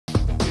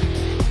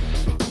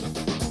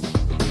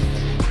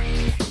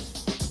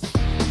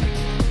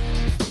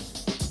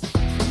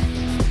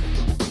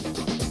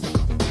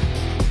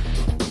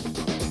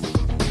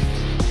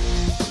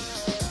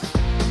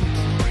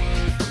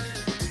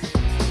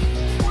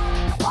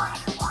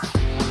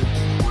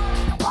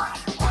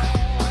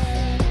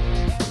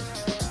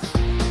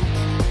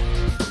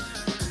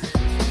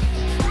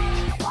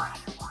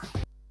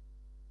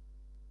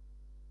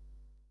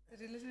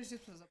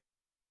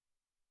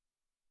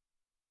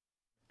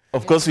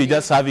Of course, we're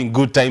just having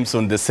good times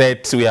on the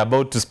set. We are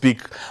about to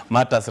speak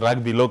matters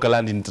rugby, local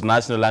and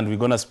international, and we're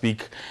going to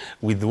speak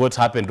with what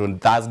happened on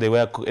Thursday,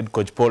 where head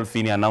coach Paul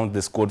Finney announced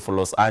the squad for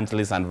Los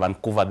Angeles and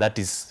Vancouver. That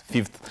is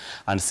 5th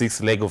and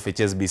 6th leg of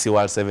HSBC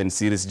World 7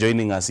 Series.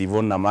 Joining us,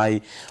 Yvonne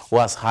Namai, who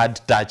has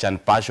had touch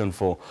and passion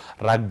for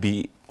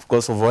rugby, of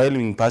course,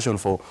 overwhelming passion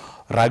for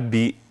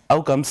rugby.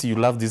 How comes you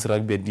love this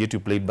rugby and yet you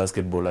played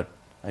basketball at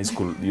high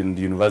school, in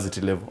the university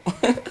level?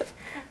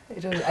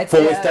 It was,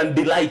 for Western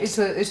Delight.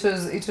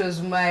 It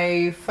was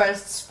my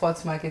first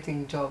sports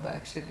marketing job,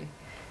 actually.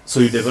 So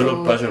you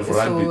developed passion for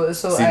rugby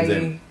since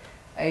then?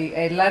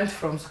 I learned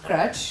from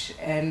scratch,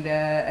 and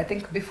I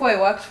think before I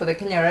worked for the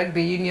Kenya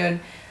Rugby Union,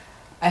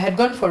 I had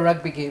gone for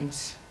rugby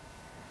games.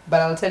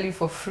 But I'll tell you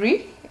for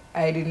free,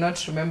 I did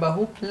not remember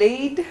who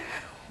played,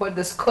 what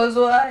the scores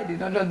were, I did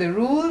not know the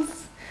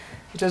rules.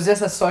 It was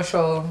just a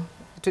social,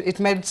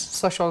 it made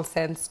social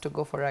sense to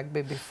go for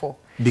rugby before.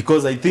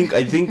 Because I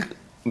think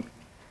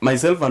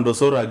myself and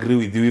Osoro agree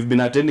with you. We've been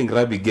attending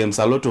rugby games.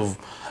 A lot of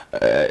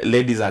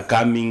ladies are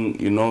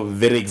coming, you know,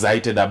 very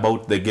excited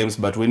about the games.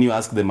 But when you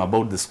ask them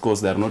about the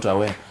scores, they're not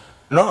aware.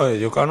 No,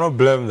 you cannot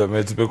blame them.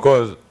 It's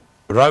because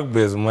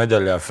rugby is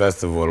majorly a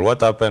festival.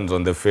 What happens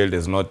on the field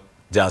is not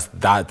just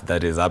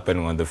that is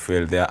happening on the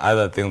field. There are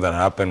other things that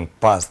happen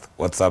past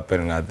what's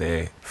happening at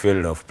the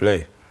field of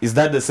play. Is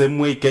that the same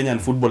way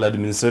Kenyan football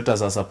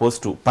administrators are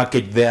supposed to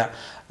package their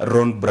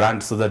own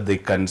brand so that they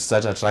can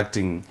start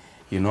attracting,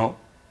 you know,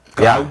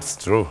 crowds?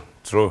 Yeah,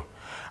 true.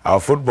 Our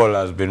football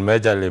has been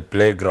majorly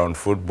playground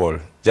football.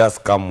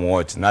 Just come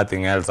watch.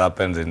 Nothing else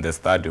happens in the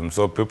stadium.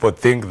 So people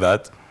think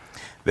that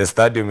the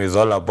stadium is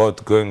all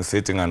about going,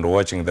 sitting and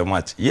watching the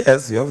match.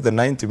 Yes, you have the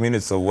 90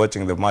 minutes of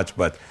watching the match,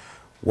 but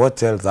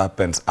what else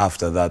happens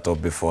after that or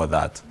before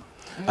that?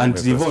 And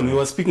Yvonne, we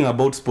were speaking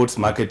about sports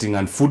marketing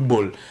and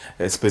football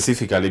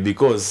specifically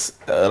because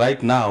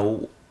right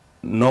now,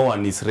 no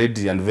one is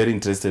ready and very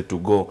interested to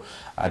go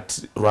at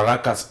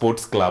Ruaraka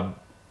Sports Club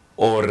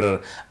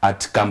or at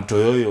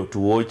Kamtoyoyo to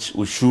watch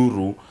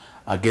Ushuru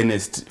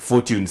against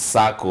Fortune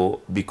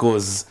Sacco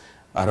because,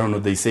 I don't know,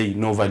 they say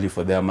no value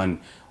for their money.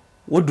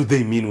 What do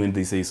they mean when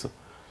they say so?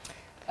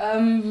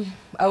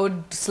 I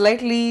would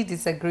slightly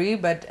disagree,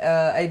 but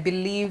I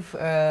believe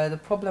the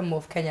problem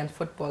of Kenyan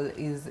football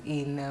is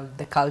in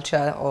the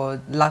culture or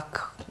lack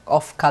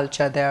of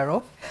culture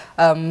thereof.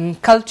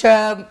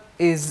 Culture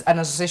is an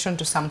association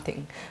to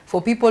something.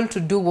 For people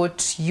to do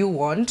what you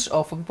want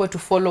or for people to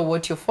follow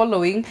what you're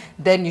following,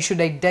 then you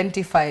should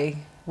identify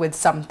with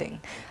something.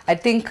 I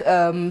think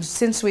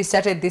since we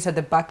started this at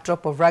the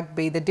backdrop of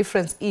rugby, the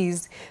difference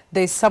is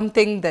there's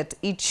something that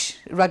each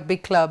rugby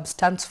club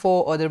stands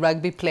for or the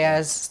rugby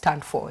players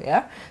stand for,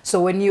 yeah?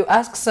 So when you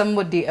ask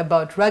somebody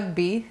about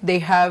rugby, they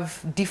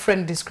have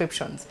different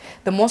descriptions.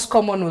 The most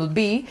common will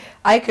be,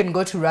 I can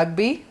go to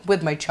rugby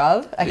with my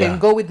child, I can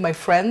go with my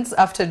friends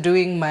after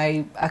doing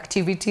my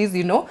activities,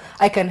 you know,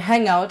 I can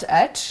hang out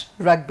at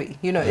rugby,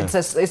 you know,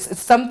 it's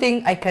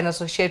something I can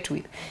associate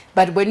with.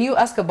 But when you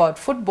ask about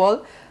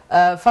football,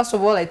 first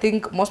of all, I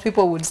think most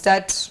people would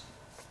start,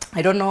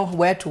 I don't know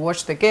where to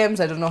watch the games,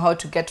 I don't know how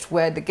to get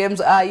where the games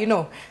are, you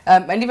know.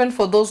 And even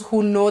for those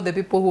who know the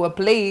people who are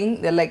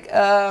playing, they're like,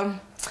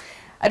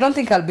 I don't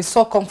think I'll be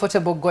so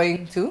comfortable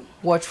going to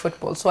watch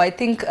football. So I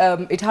think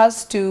it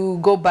has to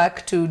go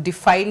back to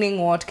defining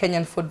what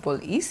Kenyan football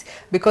is.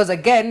 Because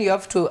again, you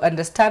have to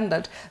understand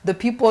that the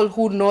people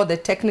who know the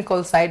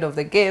technical side of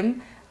the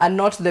game are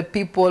not the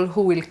people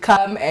who will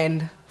come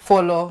and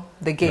follow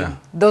the game.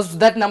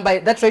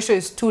 That ratio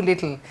is too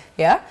little,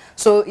 yeah?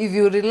 So if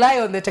you rely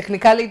on the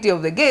technicality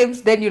of the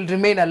games, then you'll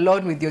remain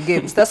alone with your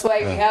games. That's why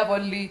we have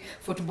only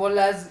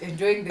footballers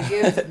enjoying the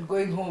games and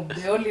going home.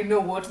 They only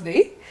know what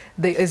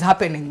is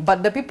happening.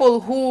 But the people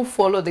who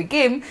follow the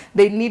game,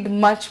 they need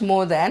much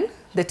more than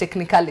the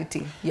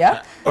technicality,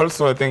 yeah?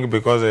 Also, I think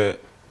because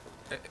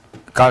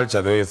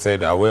culture, the way you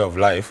said, a way of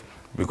life,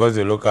 because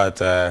you look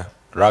at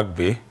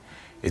rugby,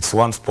 it's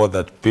one sport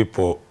that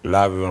people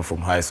love even from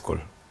high school.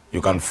 You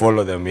can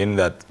follow them in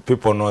that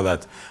people know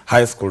that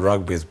high school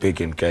rugby is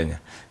big in Kenya.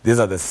 These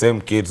are the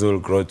same kids who will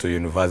grow to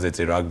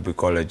university rugby,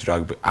 college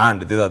rugby,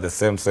 and these are the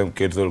same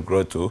kids who will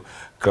grow to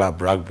club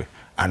rugby.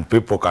 And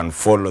people can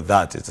follow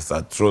that. It's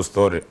a true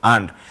story.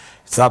 And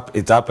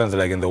it happens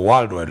like in the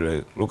world where,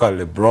 like, look at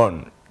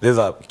LeBron. These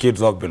are kids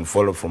who have been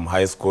followed from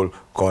high school,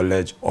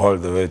 college, all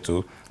the way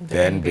to the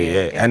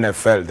NBA.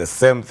 NFL, the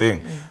same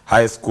thing.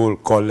 High school,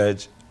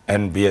 college,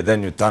 NBA,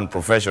 then you turn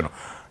professional.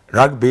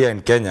 Rugby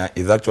in Kenya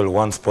is actually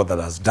one sport that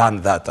has done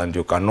that, and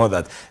you can know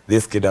that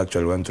this kid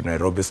actually went to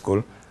Nairobi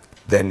school,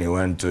 then he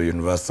went to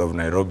University of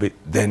Nairobi,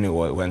 then he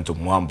went to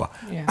Mwamba,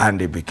 and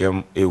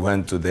he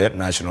went to the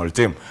national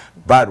team.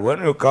 But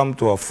when you come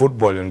to a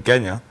football in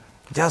Kenya,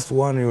 just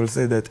one, you will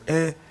say that,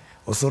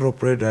 Osoro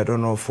played, I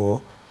don't know, for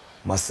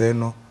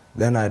Maseno,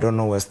 then I don't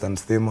know Western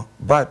Steamer.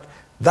 But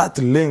that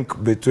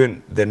link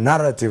between the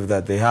narrative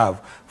that they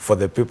have for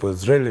the people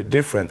is really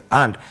different.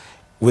 And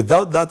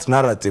without that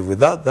narrative,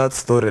 without that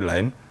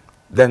storyline,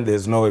 then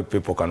there's no way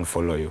people can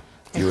follow you.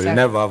 you will Exactly.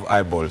 never have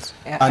eyeballs.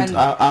 Yeah, And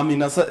I'm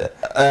in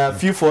a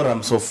few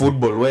forums of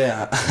football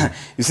where,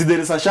 you see, there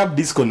is a sharp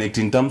disconnect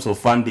in terms of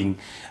funding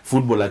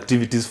football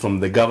activities from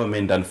the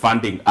government and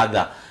funding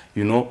other,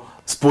 you know,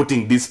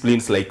 sporting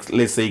disciplines like,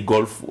 let's say,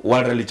 golf.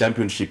 World Rally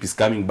Championship is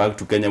coming back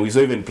to Kenya. We saw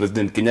even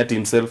President Kenyatta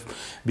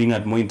himself being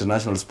at Moi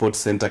International Sports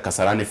Center,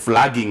 Kasarani,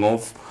 flagging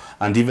off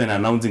and even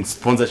announcing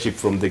sponsorship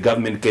from the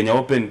government. Kenya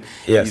Open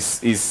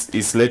Yes. is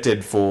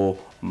slated for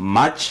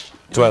March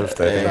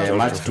 12th, I think.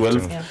 March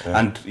 12th, Yeah.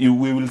 and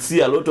we will see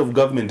a lot of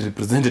government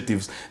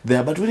representatives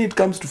there. But when it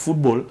comes to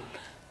football,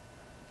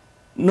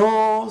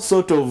 no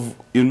sort of,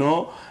 you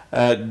know,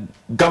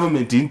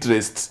 government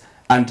interests.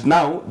 And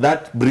now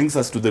that brings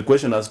us to the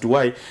question as to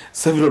why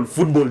several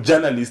football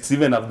journalists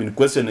even have been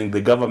questioning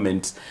the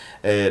government's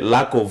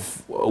lack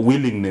of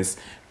willingness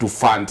to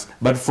fund.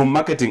 But from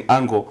marketing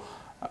angle,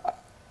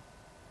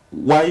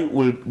 why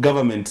will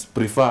government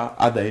prefer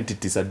other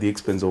entities at the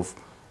expense of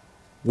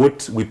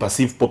what we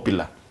perceive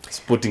popular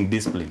sporting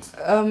disciplines?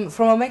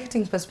 From a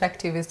marketing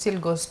perspective, it still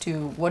goes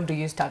to what do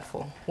you stand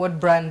for? What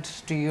brand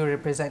do you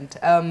represent?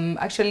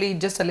 Actually,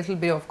 just a little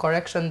bit of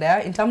correction there.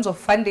 In terms of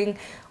funding,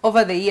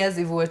 over the years,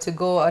 if we were to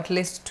go at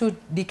least 2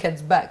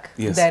 decades back,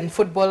 Yes. then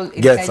football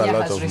in Gets a Kenya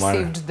lot has of money.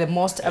 received the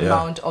most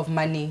amount of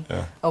money,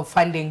 Yeah. of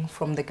funding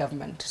from the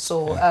government.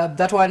 So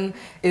that one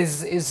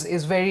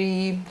is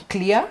very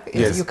clear.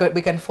 Yes.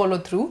 We can follow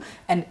through.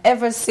 And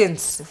ever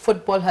since,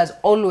 football has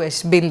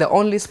always been the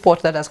only sport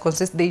that has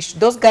consisted.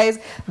 Those guys,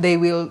 they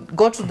will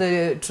go to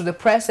the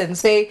press and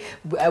say,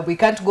 we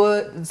can't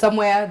go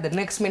somewhere. The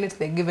next minute,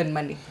 they're given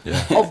money.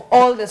 Yeah. Of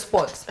all the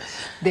sports,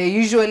 they're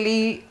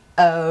usually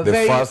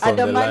very first on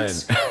the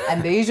adamant, line.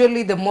 and they're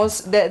usually the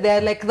most.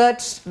 They're like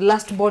that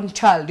last-born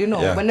child, you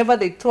know. Yeah. Whenever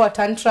they throw a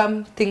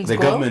tantrum, things The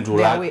go government will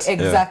their way. act.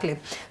 Exactly.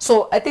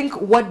 So I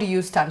think, what do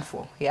you stand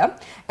for? Yeah,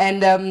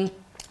 and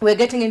we're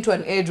getting into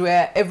an age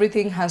where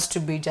everything has to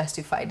be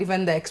justified,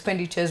 even the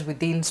expenditures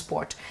within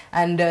sport.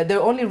 And the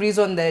only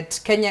reason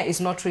that Kenya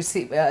is not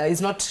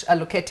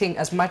allocating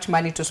as much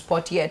money to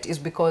sport yet is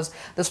because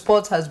the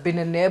sports has been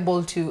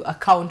unable to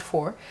account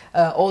for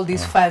all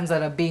these funds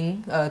that are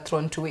being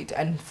thrown to it.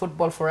 And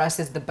football for us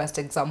is the best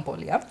example.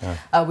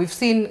 Yeah, we've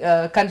seen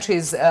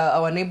countries,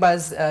 our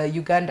neighbors,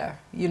 Uganda,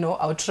 you know,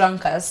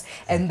 outrank us,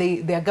 and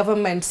their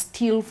government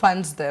still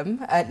funds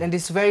them, and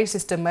it's very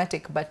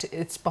systematic, but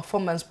it's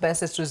performance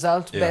based, it's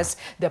result based.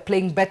 They're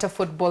playing better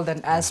football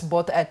than us,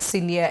 both at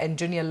senior and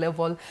junior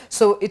level.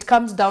 So it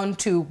comes down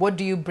to, what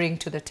do you bring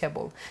to the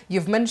table?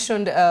 You've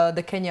mentioned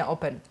the Kenya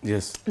Open.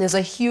 Yes. There's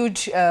a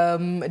huge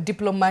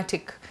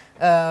diplomatic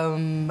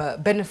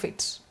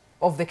benefit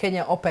of the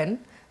Kenya Open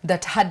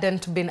that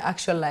hadn't been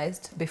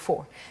actualized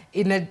before.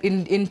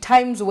 In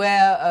times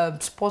where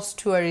sports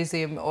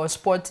tourism or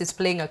sports is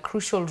playing a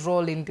crucial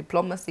role in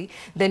diplomacy,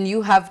 then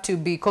you have to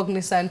be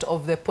cognizant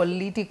of the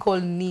political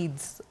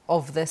needs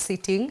of the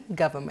sitting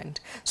government.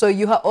 So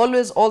you have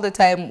always, all the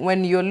time,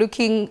 when you're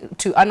looking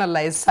to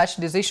analyze such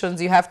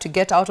decisions, you have to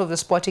get out of the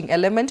sporting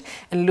element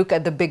and look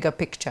at the bigger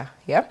picture.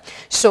 Yeah.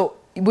 So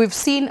we've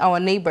seen our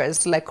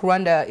neighbors like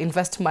Rwanda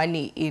invest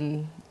money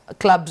in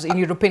clubs, in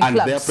European and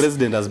clubs. their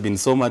president has been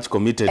so much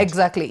committed.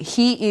 Exactly.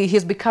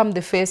 He's become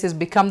the face, he's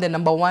become the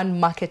 #1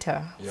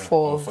 marketer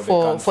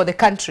for the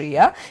country.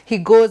 Yeah. He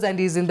goes and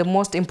is in the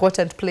most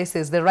important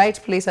places, the right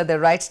place at the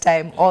right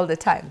time, all the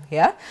time.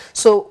 Yeah.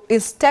 So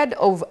instead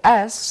of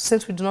us,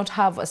 since we do not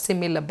have a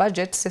similar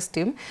budget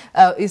system,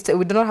 we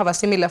do not have a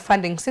similar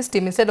funding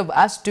system, instead of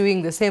us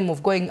doing the same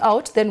of going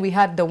out, then we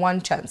had the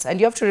one chance. And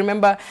you have to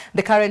remember,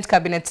 the current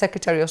cabinet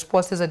secretary of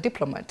sports is a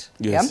diplomat.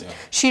 Yes. Yeah?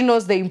 She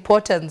knows the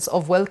importance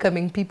of welcoming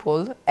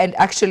people and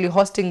actually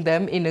hosting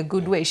them in a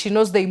good way. She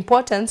knows the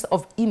importance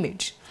of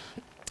image.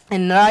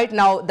 And right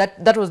now,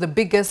 that was the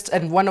biggest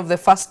and one of the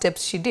first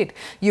steps she did.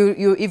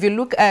 If you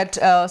look at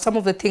some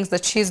of the things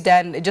that she's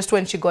done just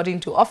when she got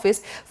into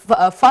office,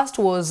 first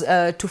was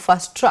to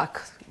fast track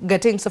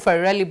getting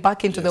Safari Rally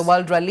back into the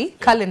World Rally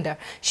calendar.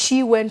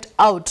 She went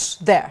out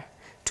there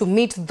to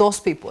meet those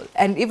people.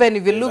 And even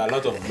if you look, a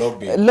lot of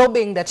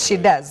lobbying that she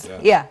does.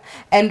 Yeah.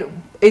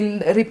 And in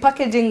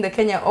repackaging the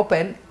Kenya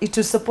Open, it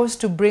is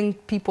supposed to bring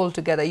people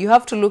together. You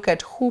have to look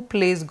at who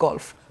plays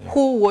golf,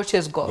 who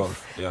watches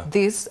golf.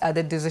 These are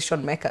the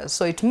decision makers.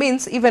 So it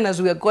means, even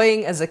as we are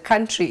going as a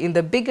country in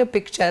the bigger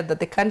picture that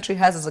the country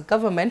has as a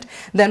government,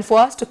 then for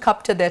us to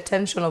capture the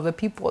attention of the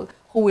people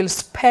who will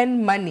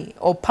spend money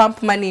or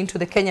pump money into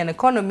the Kenyan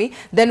economy,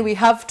 then we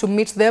have to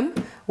meet them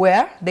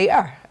where they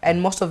are.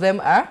 And most of them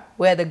are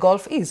where the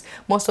golf is.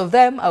 Most of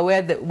them are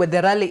where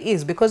the rally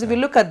is. Because if you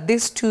look at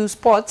these two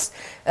sports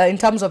in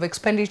terms of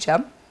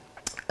expenditure,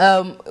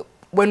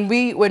 when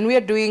we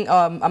are doing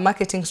a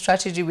marketing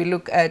strategy, we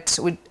look at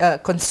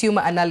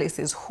consumer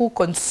analysis. Who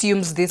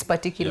consumes these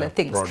particular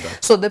things?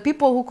 So the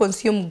people who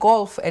consume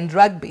golf and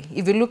rugby,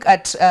 if you look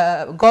at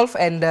golf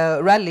and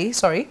rally,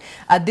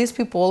 are these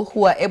people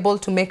who are able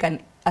to make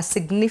a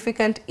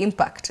significant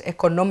impact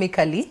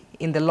economically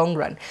in the long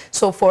run.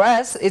 So for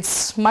us,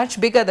 it's much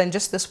bigger than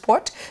just the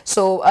sport.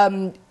 So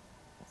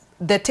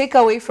the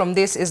takeaway from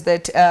this is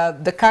that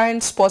the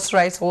current sports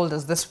rights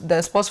holders,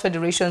 the sports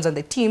federations and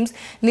the teams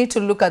need to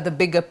look at the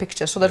bigger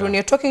picture, so that when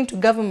you're talking to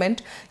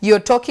government, you're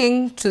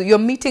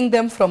meeting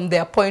them from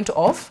their point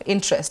of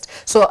interest.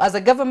 So as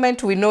a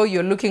government, we know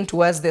you're looking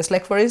towards this.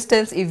 Like for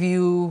instance, if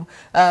you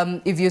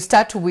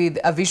start with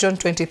a Vision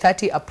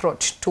 2030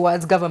 approach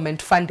towards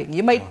government funding,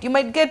 you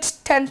might get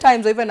 10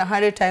 times or even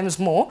 100 times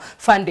more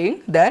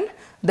funding than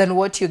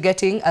what you're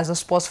getting as a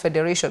sports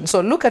federation.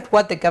 So look at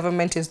what the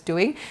government is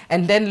doing,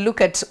 and then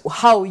look at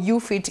how you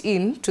fit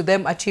in to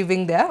them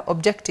achieving their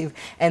objective.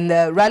 And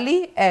the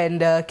Rally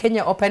and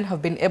Kenya Open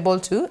have been able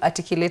to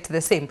articulate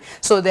the same.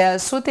 So they are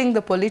suiting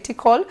the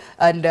political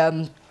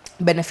and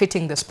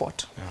benefiting the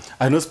sport. Yeah.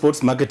 I know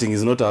sports marketing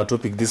is not our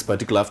topic this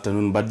particular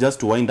afternoon, but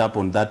just to wind up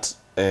on that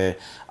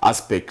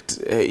aspect,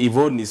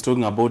 Yvonne is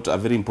talking about a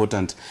very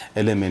important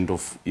element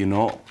of, you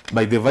know,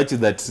 by the virtue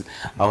that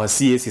our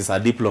CS is a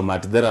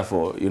diplomat,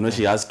 therefore, you know,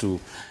 she has to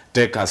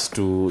take us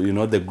to, you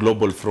know, the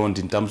global front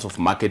in terms of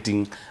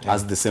marketing,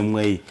 as the same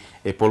way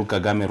Paul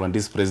Kagame,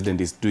 Rwanda's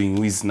president, is doing,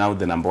 who is now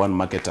the #1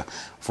 marketer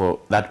for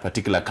that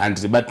particular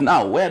country. But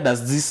now, where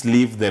does this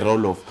leave the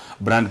role of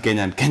Brand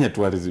Kenya and Kenya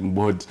Tourism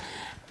Board?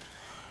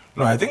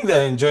 No, I think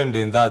they're enjoined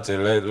in that,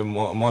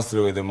 mostly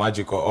with the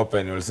Magical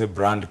Open. You'll see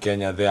Brand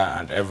Kenya there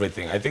and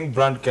everything. I think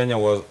Brand Kenya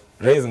was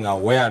raising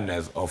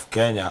awareness of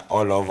Kenya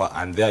all over,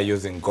 and they're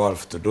using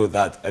golf to do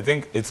that. I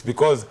think it's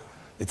because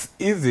it's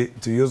easy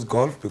to use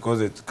golf because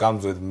it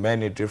comes with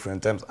many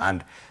different terms,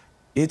 and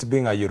it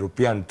being a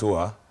European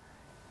tour,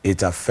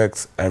 it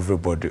affects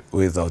everybody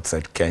who is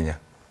outside Kenya,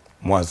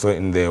 more so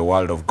in the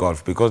world of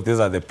golf, because these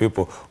are the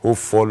people who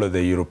follow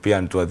the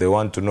European tour. They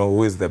want to know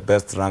who is the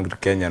best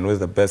ranked Kenyan, who is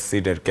the best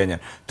seeded Kenyan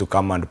to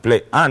come and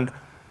play. And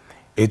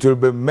it will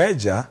be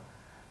major.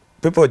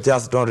 People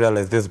just don't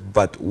realize this,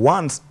 but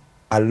once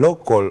a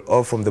local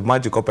or from the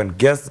Magic Open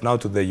gets now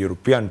to the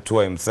European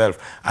tour himself,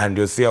 and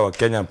you see our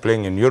Kenyan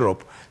playing in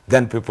Europe,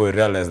 then people will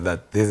realize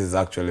that this is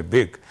actually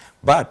big.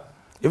 But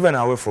even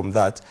away from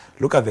that,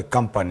 look at the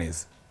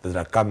companies that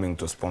are coming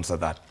to sponsor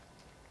that.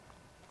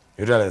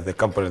 You realize the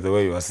companies, the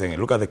way you are saying it.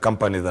 Look at the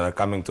companies that are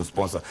coming to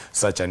sponsor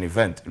such an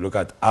event. Look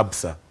at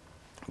ABSA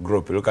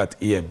Group, look at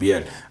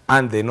EABL,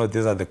 and they know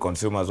these are the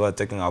consumers who are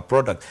taking our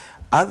product.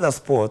 Other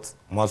sports,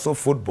 more so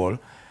football,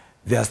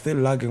 they are still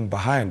lagging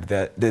behind.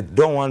 They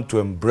don't want to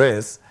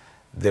embrace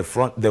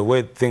the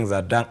way things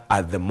are done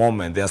at the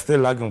moment. They are still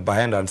lagging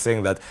behind and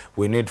saying that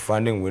we need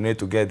funding, we need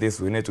to get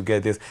this, we need to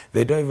get this.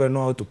 They don't even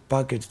know how to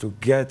package to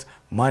get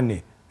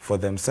money for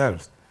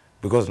themselves.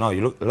 Because now,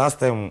 you look,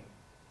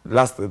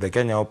 the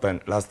Kenya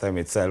Open last time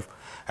itself,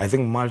 I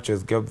think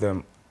Malches gave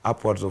them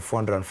upwards of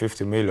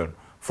 450 million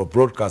for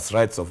broadcast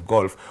rights of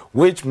golf,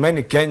 which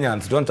many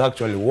Kenyans don't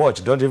actually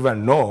watch, don't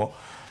even know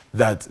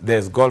that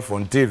there's golf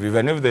on TV.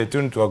 Even if they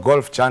tune to a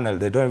golf channel,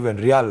 they don't even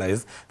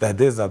realize that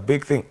there's a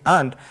big thing.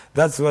 And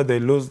that's where they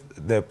lose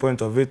the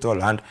point of it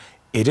all. And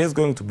it is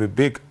going to be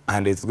big,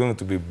 and it's going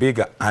to be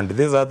bigger. And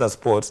these other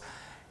sports,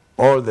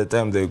 all the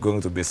time they're going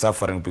to be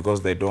suffering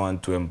because they don't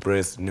want to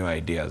embrace new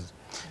ideas.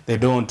 They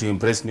don't want to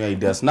embrace new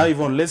ideas. Now,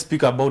 Yvonne, let's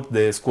speak about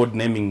the squad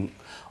naming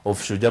of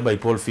Shujaa by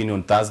Paul Finney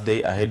on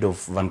Thursday ahead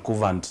of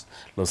Vancouver and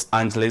Los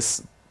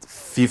Angeles,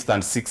 5th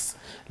and 6th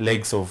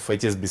legs of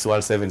HSBC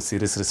World 7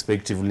 Series,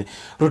 respectively.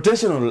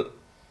 Rotational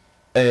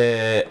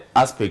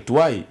aspect,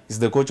 why is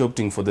the coach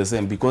opting for the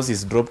same? Because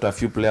he's dropped a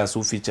few players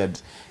who featured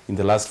in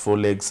the last 4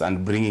 legs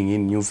and bringing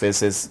in new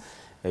faces,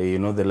 you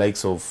know, the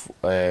likes of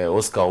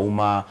Oscar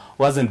Uma,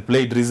 who hasn't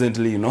played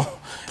recently, you know,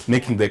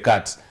 making the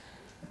cut.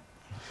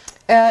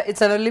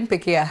 It's an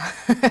Olympic year.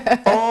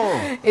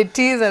 Oh, it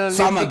is an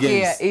Olympic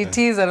year. It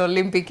is an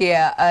Olympic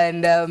year,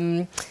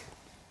 and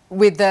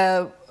with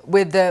the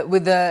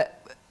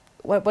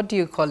what do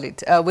you call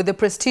it? With the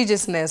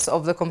prestigiousness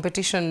of the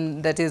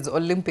competition that is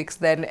Olympics,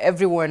 then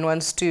everyone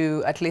wants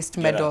to at least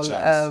medal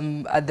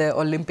at the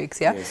Olympics.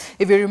 Yeah. Yes.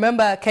 If you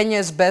remember,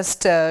 Kenya's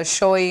best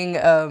showing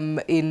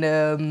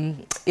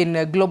in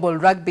global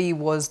rugby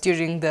was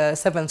during the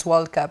 7th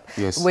World Cup.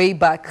 Yes. Way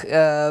back.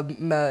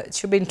 It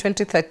should be in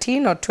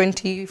 2013 or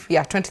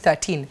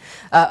 2013,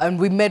 and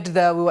we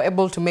were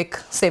able to make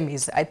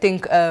semis. I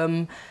think.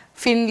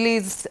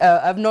 Finley's,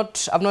 I've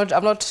not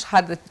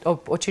had the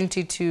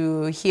opportunity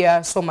to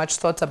hear so much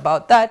thoughts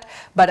about that,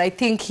 but I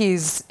think he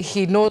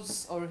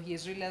knows, or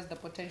he's realized the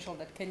potential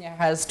that Kenya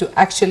has to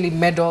actually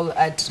medal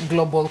at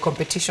global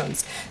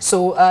competitions.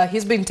 So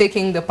he's been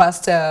taking the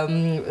past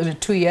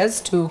 2 years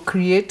to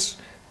create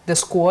the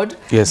squad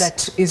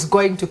that is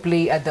going to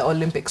play at the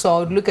Olympics. So I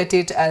would look at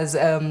it as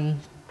a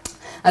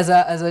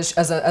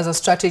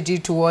strategy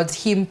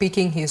towards him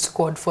picking his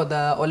squad for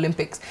the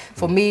Olympics.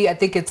 For me, I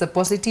think it's a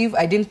positive.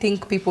 I didn't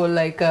think people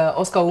like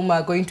Oscar Uma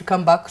are going to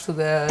come back to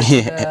the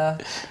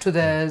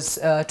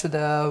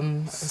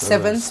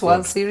 7th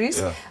World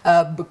Series,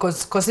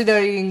 because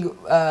considering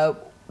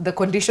the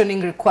conditioning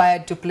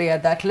required to play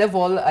at that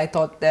level, I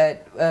thought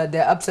that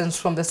the absence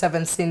from the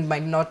 7th scene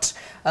might not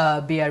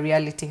be a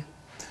reality.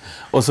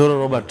 Also,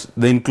 Robert,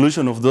 the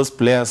inclusion of those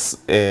players,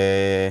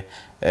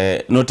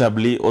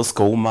 notably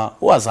Oscar Uma,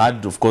 who has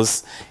had, of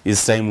course,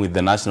 his time with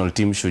the national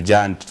team,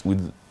 Shujaa, and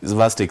with his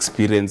vast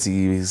experience,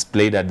 he's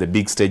played at the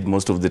big stage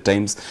most of the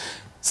times.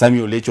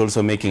 Samuel H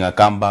also making a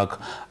comeback.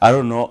 I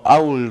don't know,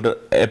 how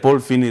would Paul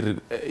Finney,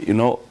 you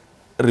know,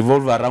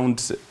 revolve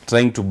around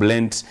trying to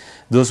blend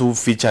those who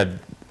featured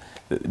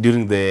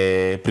during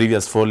the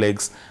previous 4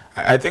 legs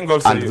I think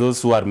also and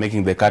those who are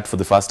making the cut for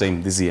the first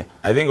time this year?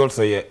 I think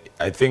also, yeah,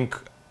 I think,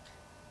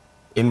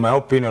 in my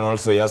opinion,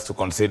 also he has to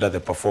consider the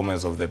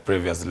performance of the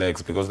previous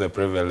legs, because the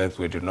previous legs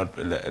we did not,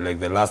 like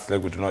the last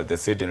leg, we did not, the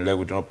sitting leg,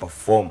 we did not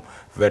perform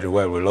very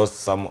well. We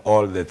lost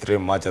all the 3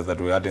 matches that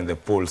we had in the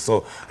pool.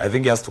 So I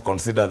think he has to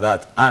consider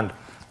that. And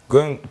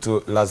going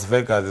to Las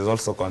Vegas is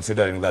also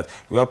considering that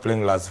we are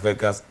playing Las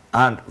Vegas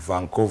and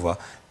Vancouver.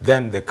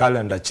 Then the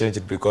calendar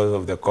changed because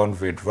of the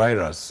COVID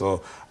virus.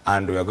 So,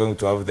 and we are going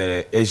to have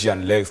the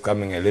Asian legs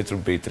coming a little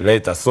bit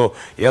later. So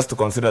he has to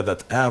consider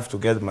that I have to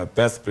get my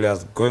best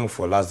players going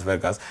for Las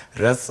Vegas,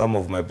 rest some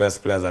of my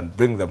best players and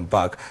bring them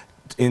back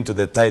into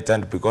the tight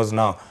end, because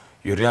now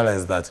you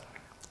realize that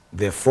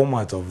the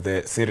format of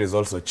the series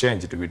also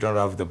changed. We don't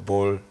have the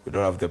ball, we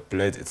don't have the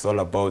plate. It's all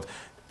about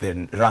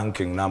the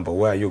ranking number.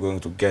 Where are you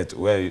going to get?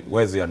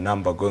 Where's your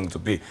number going to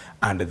be?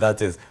 And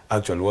that is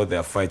actually what they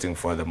are fighting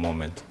for at the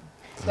moment.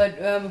 But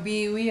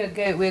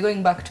we're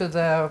going back to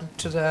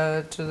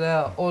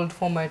the old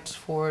format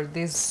for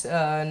this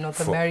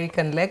North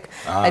American leg.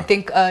 I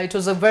think it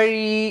was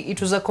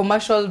a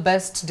commercial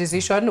best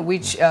decision,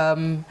 which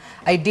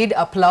I did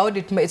applaud.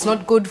 It's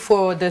not good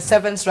for the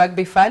Sevens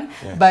rugby fan,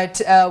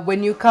 but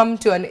when you come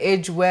to an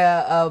age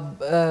where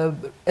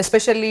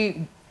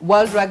especially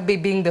World Rugby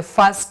being the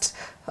first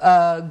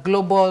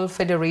global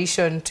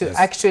federation to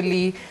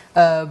actually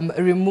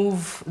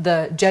remove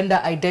the gender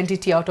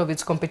identity out of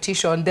its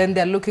competition, then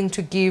they're looking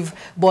to give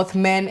both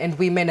men and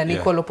women an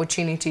equal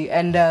opportunity.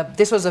 And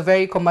this was a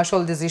very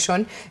commercial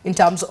decision in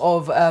terms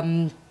of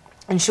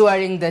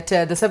ensuring that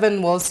the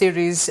 7 World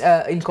Series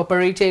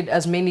incorporated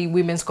as many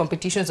women's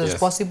competitions as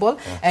possible,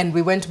 and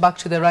we went back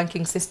to the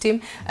ranking system.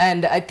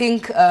 And I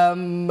think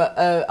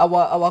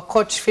our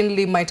coach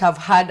Finley might have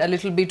had a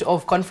little bit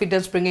of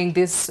confidence bringing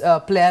these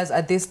players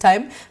at this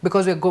time,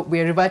 because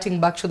we're reverting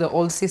back to the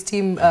old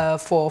system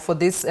for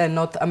this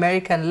North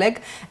American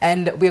leg,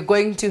 and we're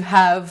going to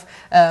have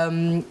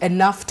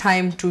enough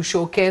time to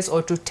showcase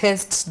or to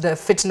test the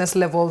fitness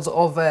levels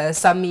of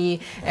Sami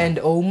and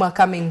Ouma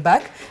coming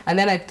back. And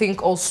then I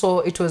think also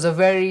it was a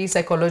very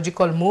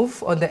psychological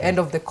move on the end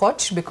of the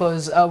coach,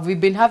 because we've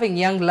been having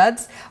young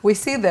lads. We've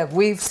seen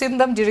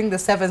them during the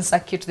 7th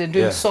circuit. They're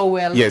doing so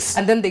well,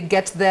 and then they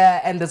get there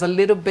and there's a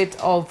little bit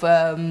of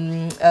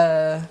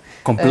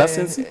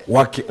complacency.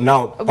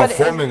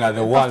 Performing at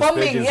the world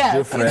stage is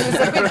different. It's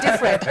a bit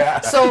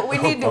different. So we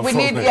need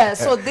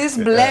so this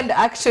blend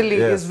actually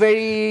is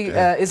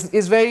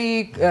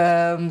very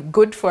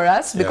good for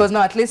us, because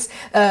now at least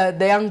the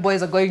young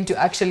boys are going to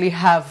actually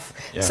have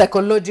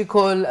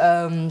psychological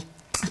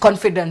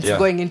confidence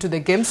going into the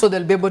game, so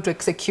they'll be able to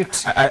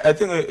execute. I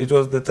think it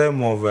was the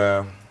time of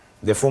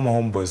the former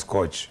Homeboys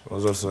coach,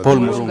 was also Paul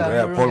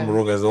Murunga. Paul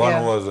Murunga is the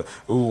one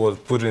who was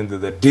put into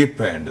the deep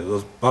end. It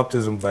was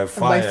baptism by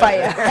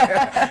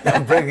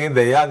fire. Bringing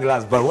the young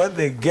lads, but when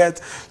they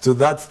get to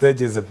that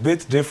stage, it's a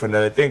bit different,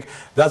 and I think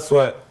that's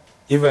why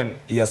even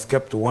he has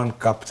kept one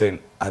captain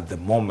at the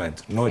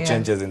moment, no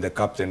changes in the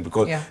captain,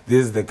 because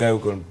this is the guy who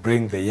can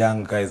bring the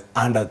young guys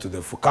come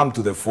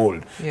to the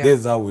fold. This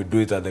is how we do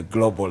it at the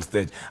global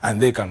stage,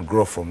 and they can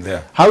grow from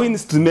there. How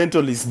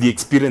instrumental is the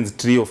experienced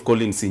trio of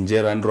Collins,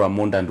 Injera, Andrew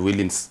Amond, and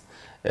Willins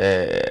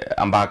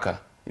Ambaka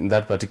in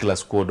that particular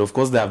squad? Of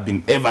course, they have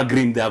been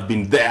evergreen, they have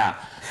been there.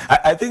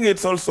 I think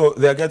it's also,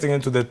 they're getting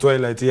into the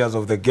twilight years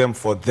of the game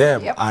for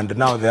them, and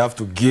now they have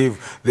to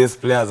give these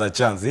players a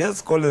chance.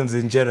 Yes, Collins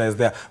Injera is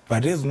there,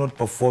 but he's not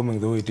performing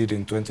the way he did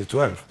in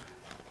 2012.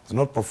 He's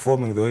not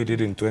performing the way he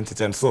did in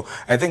 2010. So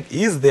I think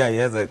he's there, he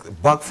has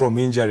back from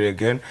injury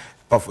again.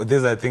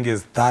 This, I think,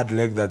 is 3rd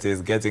leg that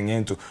he's getting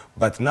into.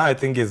 But now I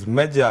think his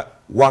major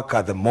work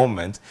at the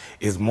moment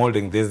is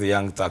molding these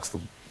young thugs to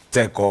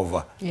take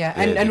over.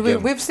 And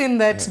we've seen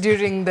that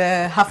during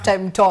the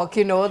halftime talk,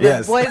 you know,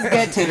 the boys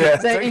get,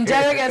 the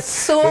Injera gets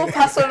so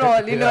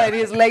personal, you know, and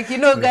he's like, you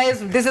know,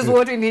 guys, this is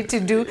what we need to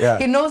do.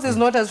 He knows he's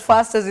not as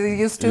fast as he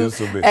used to,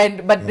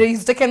 but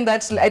he's taken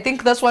that. I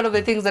think that's one of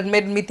the things that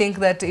made me think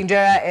that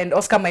Injera and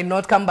Oscar might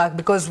not come back,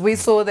 because we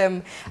saw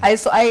them,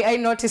 I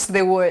noticed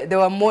they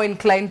were more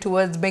inclined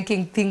towards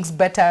making things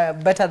better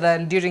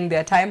than during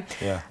their time.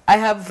 I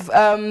have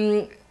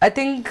I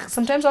think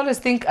sometimes I always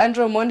think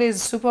Andrew Monde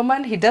is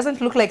Superman. He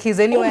doesn't look like he's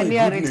anywhere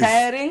near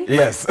retiring.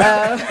 Yes.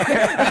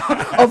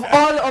 Of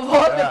all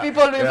the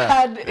people we've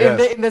had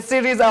in the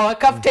series, our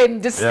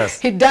captain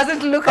just he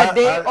doesn't look a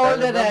day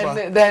older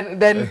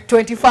than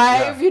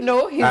 25. You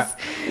know, he's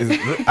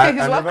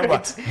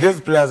remember, these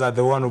players are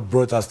the one who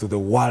brought us to the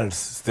world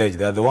stage.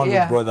 They are the one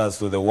who brought us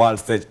to the world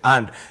stage,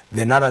 and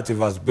the narrative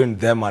has been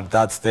them at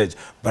that stage.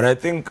 But I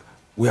think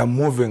we are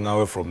moving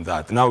away from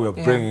that. Now we're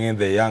bringing in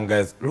the young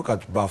guys. Look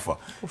at Buffer.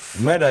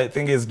 Made, I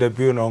think, his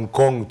debut in Hong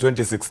Kong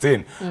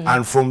 2016.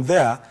 And from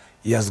there,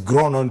 he has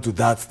grown on to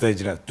that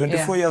stage.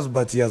 24 years,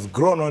 but he has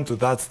grown on to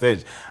that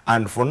stage.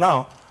 And for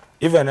now,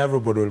 even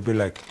everybody will be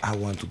like, I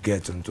want to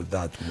get into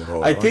that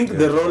role. I think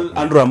the role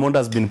Andrew Amonde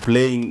has been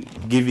playing,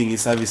 giving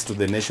his service to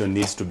the nation,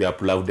 needs to be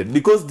applauded.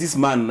 Because this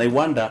man, I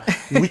wonder,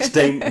 which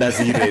time does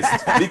he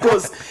rest?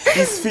 Because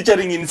he's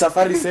featuring in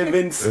Safari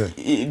Sevens,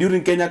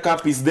 during Kenya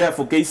Cup, he's there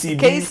for KCB.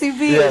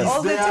 KCB,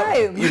 all the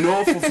time. You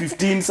know, for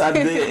 15s at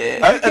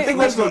the... I think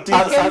also,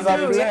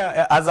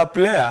 as a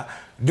player,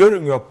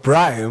 during your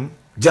prime,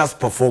 just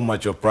perform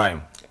at your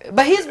prime.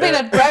 But he's been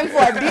at prime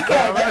for a decade.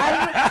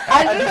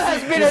 Andrew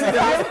has been at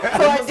prime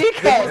for a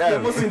decade. The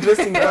most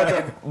interesting part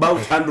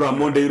about Andrew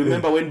Amonde, you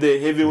remember when the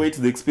heavyweights,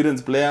 the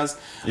experienced players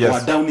were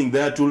downing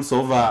their tools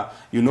over,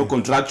 you know,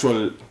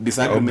 contractual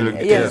disagreement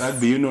with the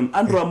rugby union.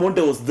 Andrew Amonde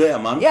was there,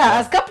 man. Yeah,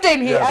 as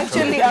captain, he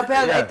actually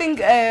upheld. I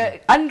think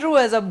Andrew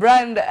as a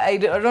brand, I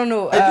don't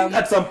know. I think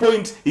at some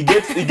point he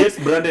gets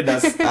branded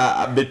as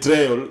a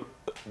betrayal,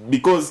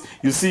 because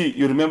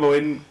you remember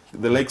when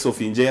the likes of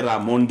Injera,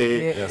 Amonde,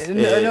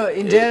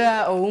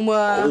 Injera,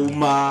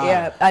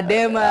 Ouma,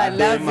 Adema,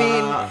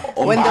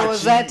 Lavin, when there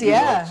was that,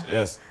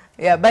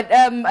 Yeah, but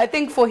I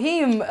think for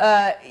him,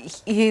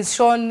 he's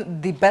shown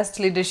the best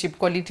leadership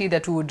quality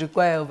that we would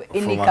require of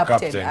any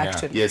captain,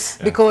 actually. Yes.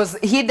 Because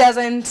he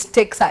doesn't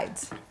take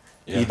sides.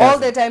 All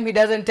the time he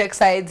doesn't take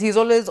sides. He's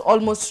always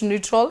almost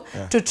neutral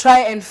to try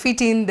and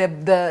fit in the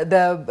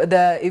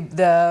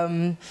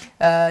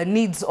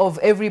needs of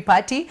every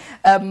party.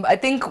 I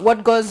think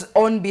what goes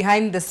on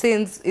behind the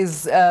scenes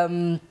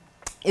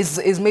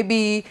is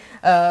maybe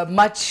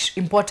much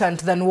important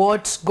than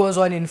what goes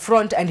on in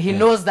front, and he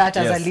knows that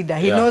as a leader.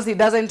 He knows he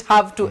doesn't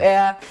have to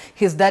air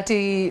his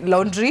dirty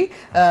laundry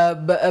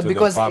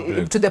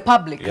to the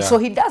public. So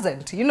he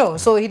doesn't, you know,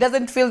 so he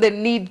doesn't feel the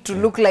need to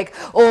look like,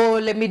 oh,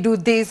 let me do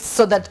this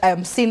so that I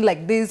am seen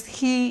like this.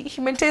 He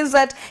maintains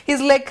that. He's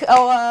like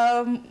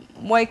our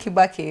Mwai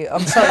Kibaki,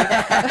 I'm sorry.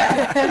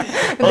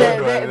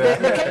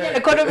 the Kenyan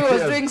economy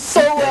was doing so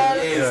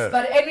well,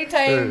 but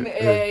anytime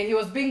he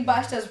was being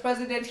bashed as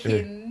president,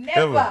 he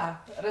never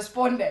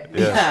responded.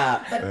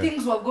 But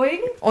things were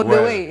going on the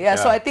way.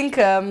 So I think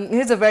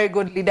he's a very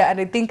good leader,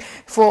 and I think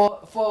for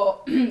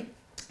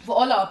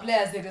all our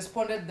players, they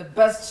responded the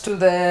best to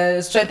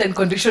the strength and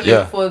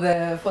conditioning for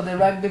the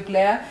rugby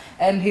player,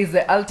 and he's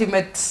the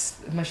ultimate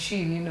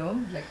machine, you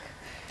know, like.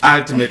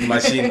 Ultimate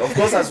machine. Of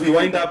course, as we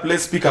wind up,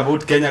 let's speak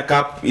about Kenya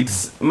Cup.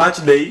 It's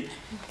match day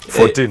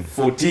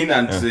 14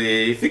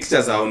 and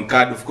fixtures are on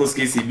card. Of course,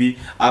 KCB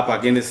up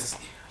against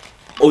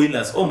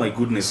Oilers. Oh my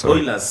goodness,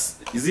 Oilers.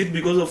 Is it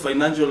because of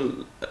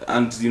financial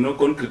and, you know,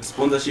 concrete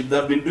sponsorship?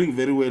 They've been doing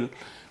very well,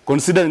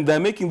 considering they're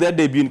making their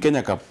debut in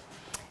Kenya Cup.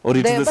 Or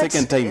it's the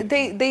second time?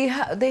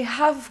 They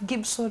have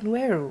Gibson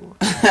Weru.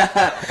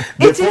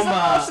 It is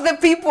about the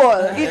people.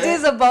 It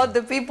is about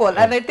the people.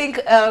 And I think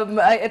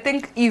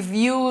if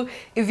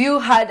you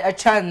had a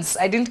chance,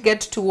 I didn't get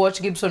to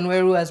watch Gibson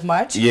Weru as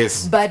much.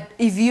 Yes. But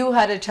if you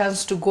had a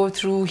chance to go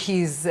through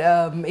his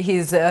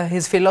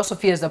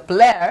philosophy as a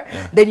player,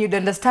 then you'd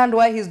understand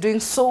why he's doing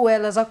so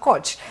well as a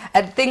coach.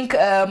 I think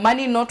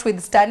money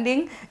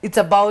notwithstanding, it's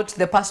about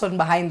the person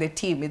behind the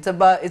team. It's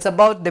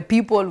about the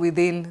people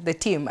within the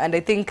team. And I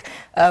think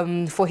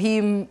for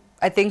him,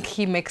 I think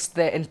he makes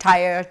the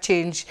entire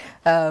change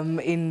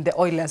in the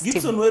Oilers team.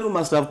 Gibson Weru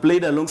must have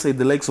played alongside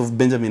the likes of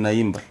Benjamin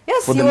Ayimba.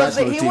 Yes, for the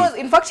national team.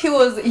 In fact, he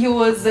was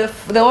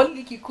the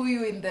only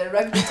Kikuyu in the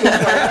rugby team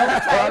for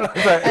a long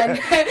time.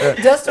 And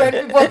just when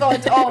people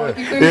thought, oh,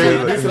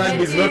 Kikuyu, this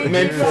rugby is not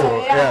meant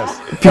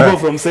for people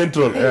from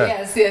Central.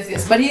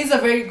 Yes. But he's a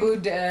very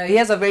good. He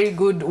has a very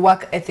good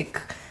work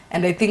ethic.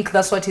 And I think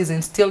that's what he's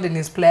instilled in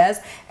his players.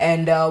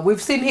 And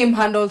we've seen him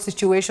handle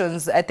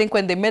situations. I think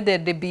when they made their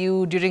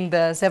debut during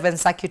the 7th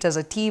circuit as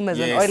a team, as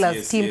an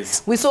Oilers team,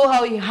 we saw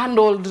how he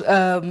handled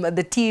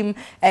the team,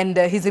 and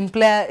his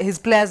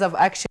players have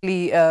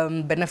actually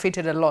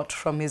benefited a lot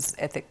from his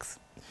ethics.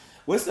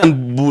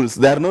 Western Bulls,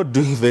 they are not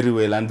doing very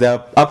well, and they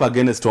are up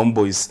against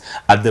Homeboys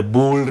at the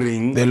Bull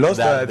Ring. They lost,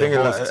 I think,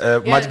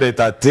 match day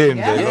 13.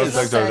 They lost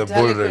actually the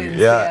Bull Ring.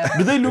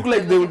 Do they look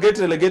like they will get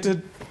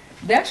relegated?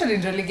 They're actually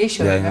in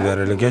relegation. They're in the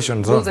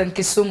relegation zone. Bulls and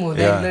Kisumu,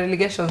 they're in the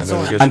relegation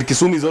zone. And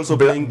Kisumu is also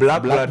playing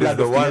Black Blood is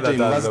the one that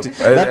has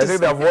I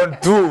think they've won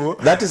 2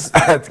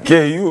 at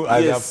KU,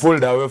 and they're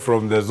pulled away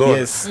from the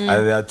zone.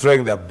 And they are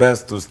trying their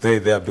best to stay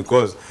there,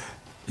 because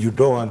you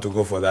don't want to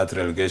go for that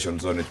relegation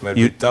zone. It might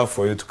be tough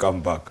for you to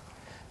come back.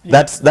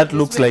 That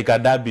looks like a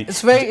derby.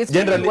 It's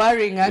very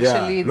worrying,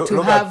 actually,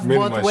 to have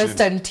both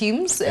Western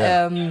teams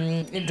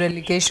in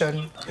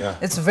relegation.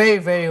 It's very,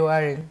 very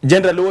worrying.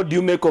 Generally, what do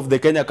you make of the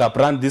Kenya Cup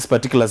run this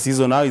particular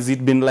season? How has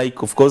it been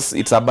like? Of course,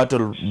 it's a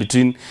battle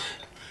between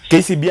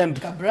KCB and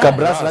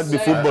Kabras Rugby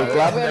Football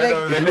Club.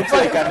 It looks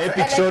like an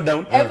epic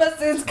showdown. Ever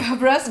since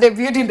Kabras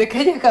debuted in the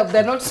Kenya Cup,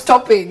 they're not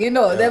stopping. You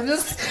know, they've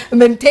just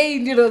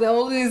maintained. You know, they're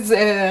always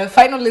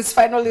finalists.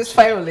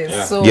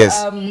 So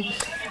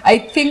I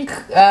think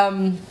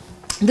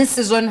this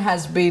season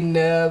has been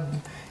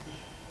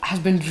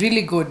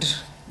really good.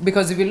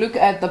 Because if you look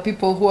at the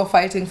people who are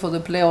fighting for the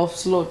playoff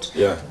slot,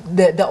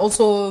 they're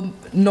also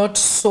not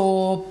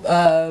so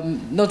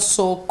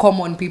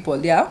common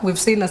people. Yeah, we've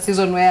seen a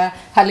season where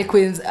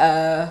Harlequins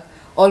are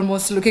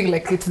almost looking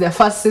like it's their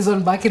first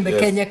season back in the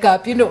Kenya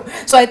Cup. You know,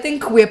 so I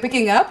think we're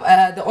picking up.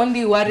 The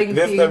only worrying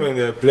this thing. time in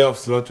the playoff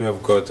slot, we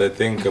have got, I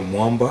think,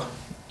 Mwamba.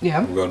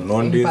 Yeah. We got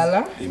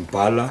Nondis,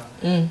 Impala.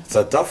 It's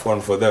a tough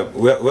one for them.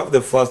 We have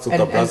the first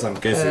Super Plus and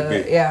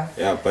KCB.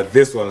 Yeah, but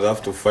this ones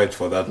have to fight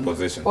for that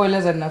position.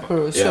 Oilers and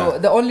Nakuru. So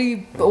the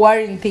only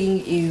worrying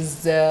thing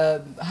is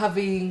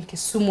having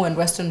Kisumu and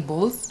Western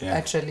Bulls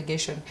at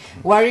relegation.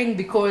 Worrying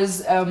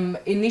because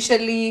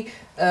initially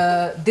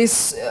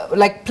this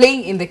like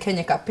playing in the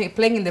Kenya Cup,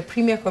 playing in the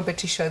premier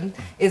competition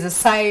is a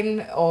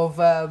sign of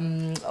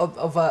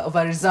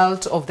a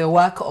result of the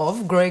work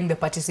of growing the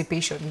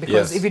participation.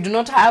 Because if you do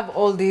not have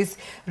all these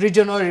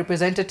regional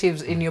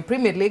representatives in your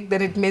Premier League,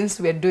 then it means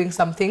we are doing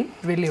something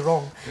really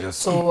wrong.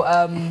 So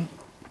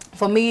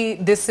for me,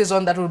 this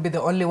season, that will be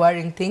the only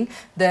worrying thing.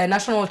 The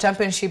national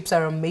championships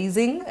are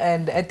amazing,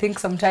 and I think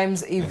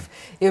sometimes if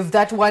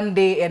that one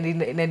day and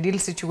in a deal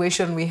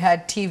situation we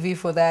had TV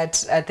for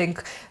that, I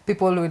think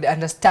people would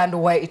understand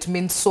why it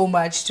means so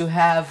much to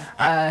have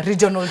a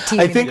regional team.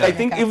 I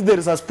think if there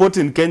is a sport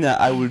in Kenya,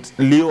 I would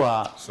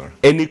lure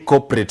any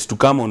corporate to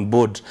come on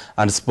board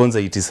and sponsor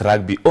it is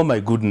rugby. Oh my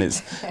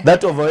goodness,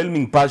 that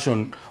overwhelming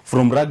passion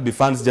from rugby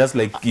fans, just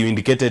like you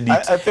indicated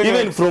it,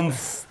 even from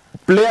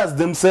players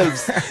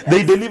themselves,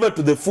 they deliver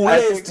to the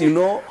fullest, you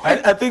know.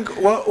 I think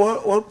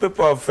what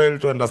people have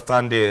failed to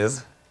understand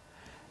is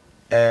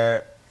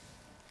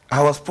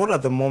our sport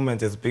at the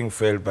moment is being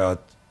failed by our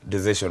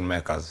decision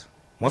makers.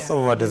 Most of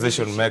our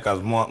decision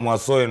makers, more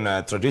so in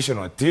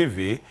traditional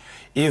TV,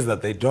 is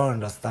that they don't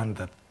understand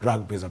that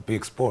rugby is a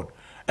big sport.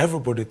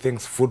 Everybody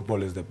thinks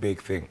football is the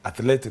big thing,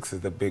 athletics is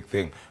the big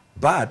thing,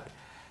 but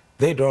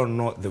they don't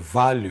know the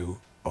value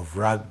of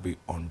rugby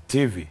on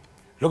TV.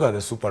 Look at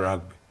the Super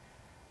Rugby.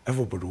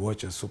 Everybody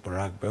watches Super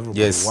Rugby.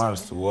 Everybody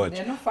wants to watch.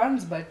 They're not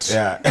fans, but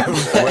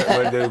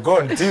when they go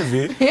on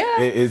TV,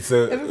 it's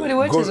everybody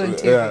watches on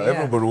TV.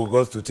 Everybody who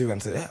goes to TV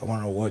and says, I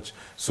want to watch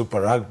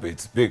Super Rugby.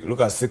 It's big. Look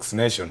at Six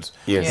Nations.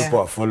 People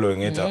are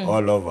following it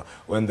all over.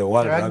 When the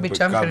World Rugby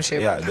comes,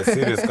 the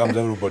series comes,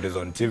 everybody's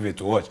on TV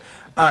to watch.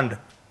 And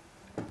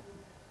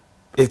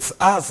it's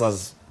us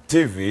as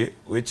TV,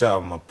 which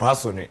I'm a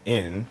person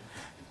in,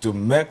 to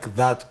make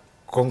that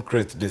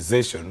concrete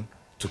decision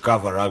to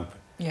cover rugby.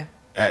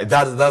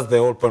 That's the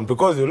whole point.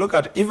 Because you look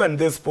at even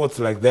these sports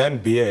like the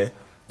NBA,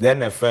 the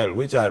NFL,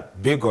 which are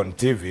big on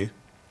TV,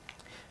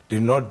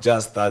 did not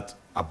just start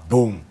a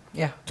boom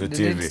to TV.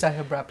 They did start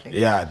abruptly.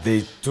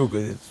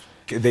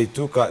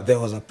 There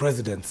was a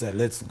president said,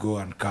 let's go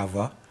and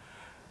cover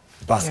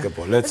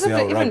basketball. Let's see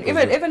how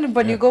even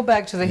when you go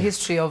back to the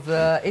history of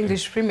the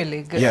English Premier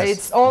League,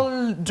 it's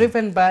all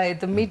driven by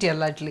the media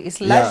largely.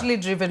 It's largely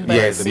driven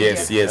by the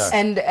media.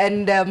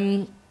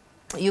 And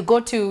you go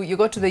to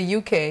the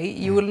UK,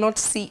 you will not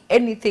see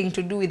anything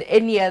to do with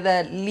any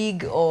other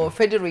league or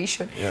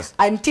federation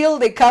until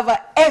they cover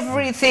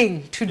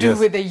everyth to do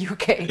with the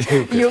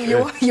UK.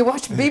 You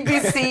watch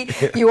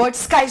BBC, you watch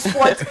Sky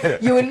Sports,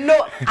 you will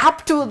know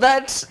up to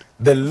that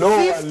the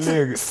lower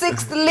league,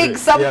 sixth league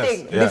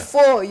something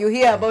before you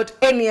hear about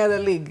any other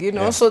league, you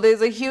know. So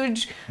there's a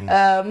huge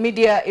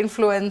media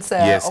influence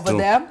over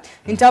there.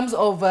 In terms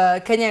of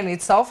Kenya in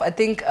itself, I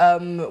think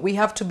we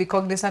have to be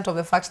cognizant of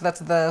the fact that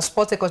the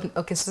sports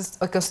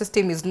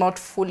ecosystem is not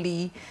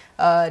fully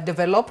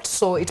developed,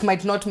 so it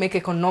might not make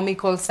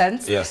economical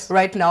sense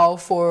right now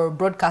for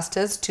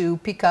broadcasters to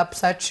pick up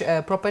such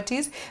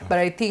properties. But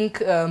I think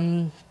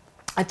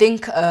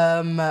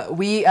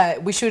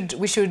we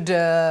should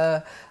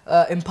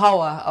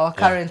empower our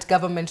current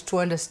government to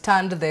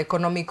understand the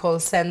economical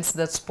sense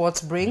that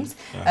sports brings,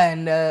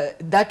 and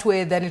that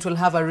way then it will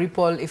have a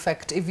ripple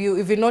effect. If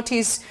you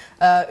notice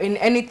in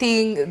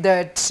anything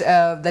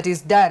that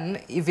is done,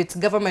 if it's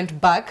government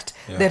backed,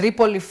 the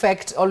ripple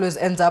effect always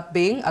ends up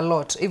being a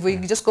lot. If we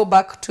just go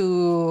back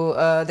to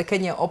the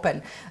Kenya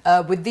Open,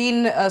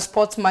 within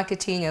sports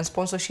marketing and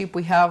sponsorship,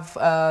 we have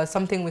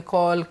something we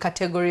call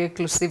category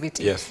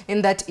exclusivity.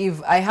 In that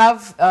if I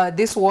have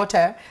this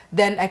water,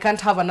 then I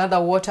can't have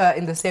another water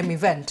in the same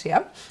event,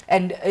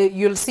 and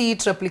you'll see it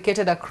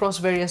replicated across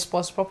various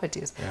sports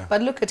properties.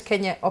 But look at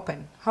Kenya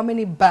Open. How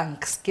many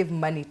banks give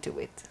money to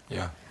it?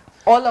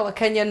 All our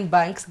Kenyan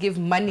banks give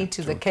money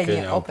to the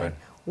Kenya Open.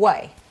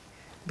 Why?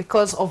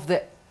 Because of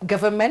the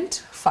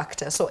government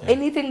factor. So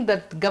anything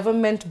that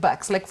government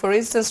backs, like for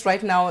instance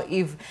right now,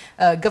 if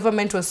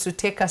government was to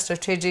take a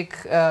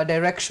strategic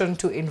direction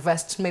to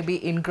invest maybe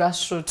in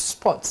grassroots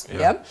sports,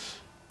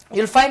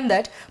 you'll find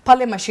that pale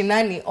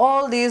mashinani,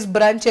 all these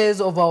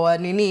branches of our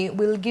nini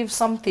will give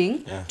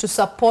something to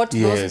support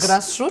those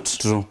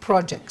grassroots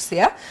projects.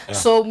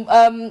 So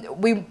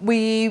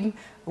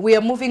we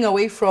are moving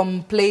away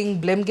from playing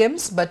blame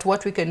games, but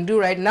what we can do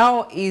right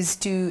now is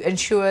to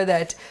ensure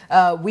that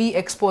we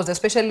expose,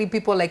 especially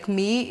people like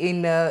me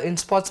in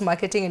sports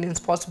marketing and in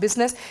sports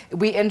business,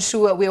 we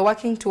are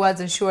working towards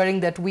ensuring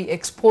that we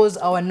expose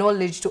our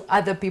knowledge to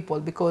other people,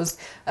 because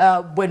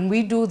when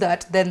we do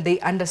that, then they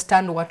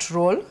understand what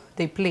role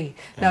they play.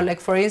 Now, like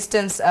for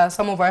instance,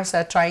 some of us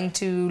are trying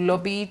to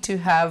lobby to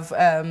have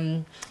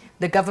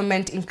the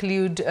government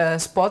include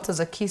sports as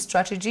a key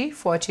strategy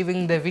for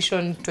achieving the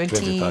Vision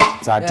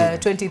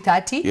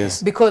 2030,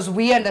 yes. because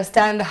we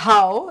understand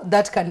how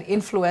that can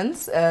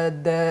influence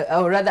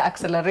or rather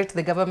accelerate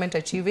the government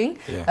achieving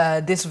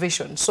this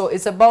vision. So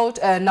it's about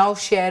now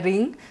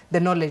sharing the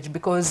knowledge,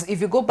 because if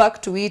you go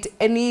back to it,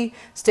 any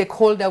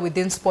stakeholder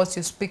within sports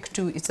you speak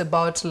to, it's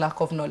about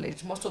lack of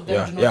knowledge. Most of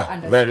them do not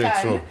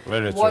understand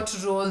what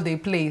role they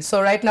play.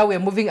 So right now we're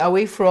moving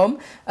away from,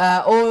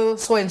 oh,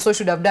 so and so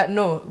should have done.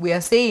 No, we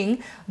are saying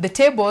the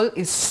table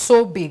is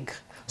so big,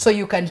 so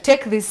you can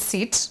take this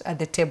seat at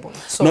the table.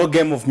 So no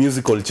game of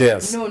musical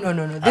chairs. No.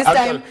 This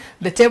time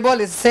the table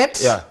is set.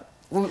 Yeah.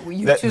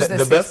 You choose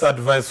the best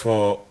advice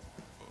for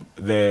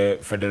the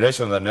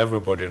federation and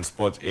everybody in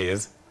sport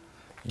is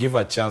give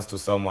a chance to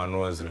someone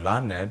who is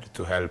learned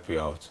to help you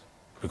out.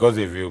 Because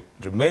if you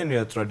remain in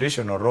your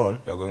traditional role,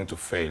 you're going to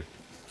fail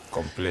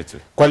completely.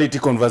 Quality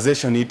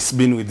conversation. It's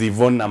been with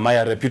Yvonne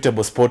Namai, a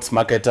reputable sports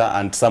marketer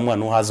and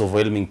someone who has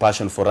overwhelming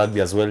passion for rugby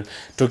as well,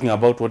 talking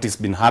about what has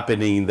been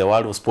happening in the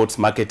world of sports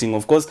marketing.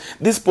 Of course,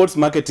 this sports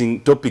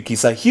marketing topic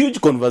is a huge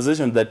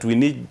conversation that we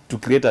need to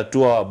create a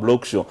 2-hour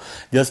blog show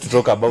just to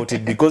talk about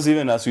it, because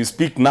even as we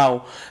speak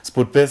now,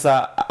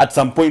 SportPesa, at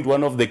some point,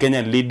 one of the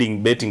Kenyan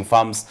leading betting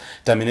firms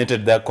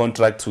terminated their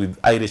contracts with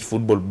Irish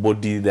football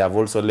body. They have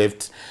also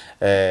left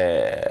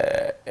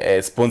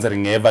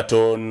sponsoring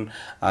Everton,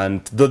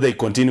 and though they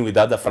continue with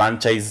other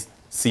franchise,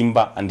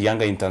 Simba and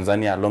Yanga in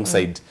Tanzania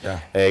alongside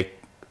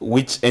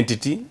which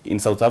entity in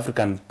South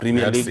African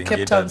Premier League?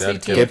 Cape Town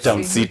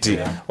City.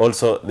 Yeah.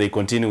 Also, they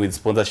continue with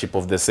sponsorship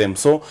of the same.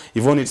 So,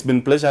 Yvonne, it's been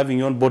a pleasure having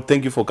you on board.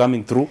 Thank you for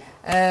coming through.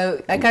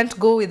 I can't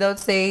go without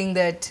saying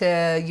that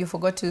you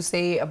forgot to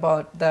say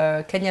about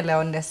the Kenya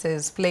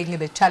Lionesses playing in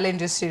the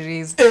Challenger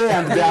Series.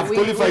 And they have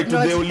qualified to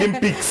the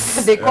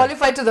Olympics. They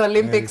qualified to the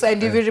Olympics,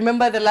 and if you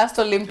remember the last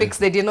Olympics,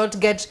 they did not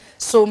get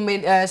so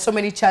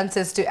many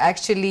chances to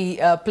actually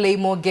play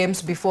more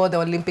games before the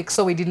Olympics,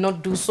 so we did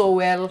not do so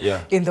well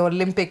in the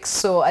Olympics.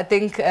 So I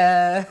think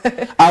I've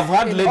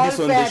had ladies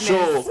on the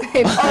show.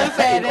 In all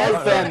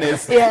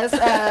fairness,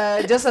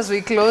 yes. Just as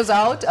we close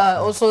out,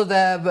 also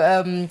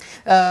the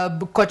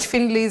Coach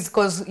Finley's,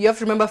 because you have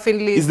to remember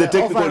Finley is the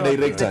technical overall,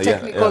 director. The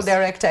technical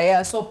director,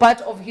 yeah. So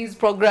part of his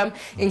program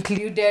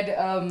included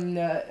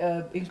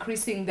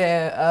increasing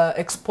the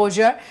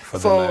exposure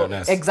for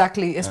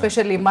exactly,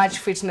 especially match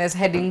fitness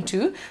heading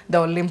to the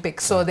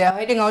Olympics. So they are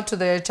heading out to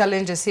the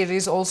Challenger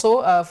Series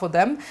also for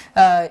them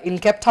in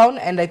Cape Town,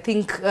 and I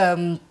think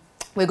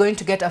we're going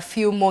to get a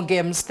few more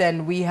games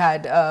than we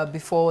had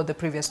before the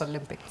previous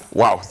Olympics.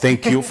 Wow,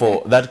 thank you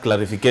for that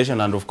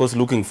clarification, and of course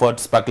looking forward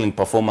to sparkling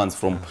performance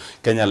from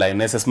Kenya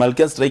Lionesses.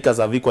 Malkia strikers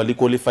have equally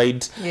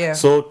qualified. Yeah.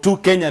 So 2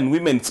 Kenyan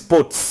women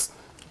sports.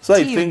 So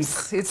Teams. I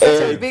think It's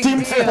such a big team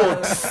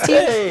deal. sports.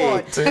 Team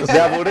sport. They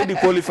have already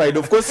qualified.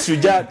 Of course,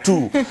 Shuja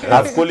too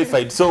have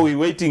qualified. So we're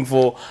waiting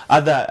for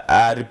other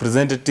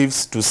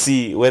representatives to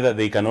see whether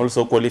they can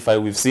also qualify.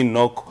 We've seen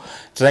NOC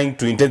trying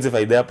to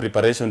intensify their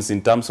preparations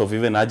in terms of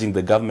even urging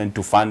the government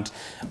to fund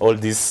all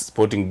these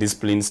sporting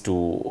disciplines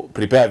to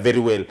prepare very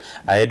well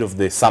ahead of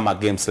the summer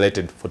games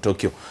slated for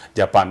Tokyo,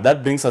 Japan.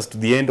 That brings us to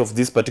the end of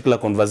this particular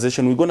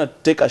conversation. We're going to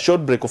take a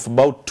short break of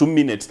about 2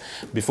 minutes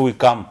before we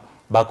come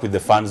back with the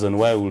fan zone,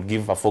 where we'll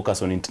give a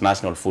focus on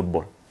international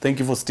football. Thank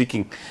you for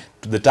sticking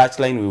to the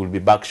touchline. We will be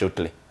back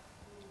shortly.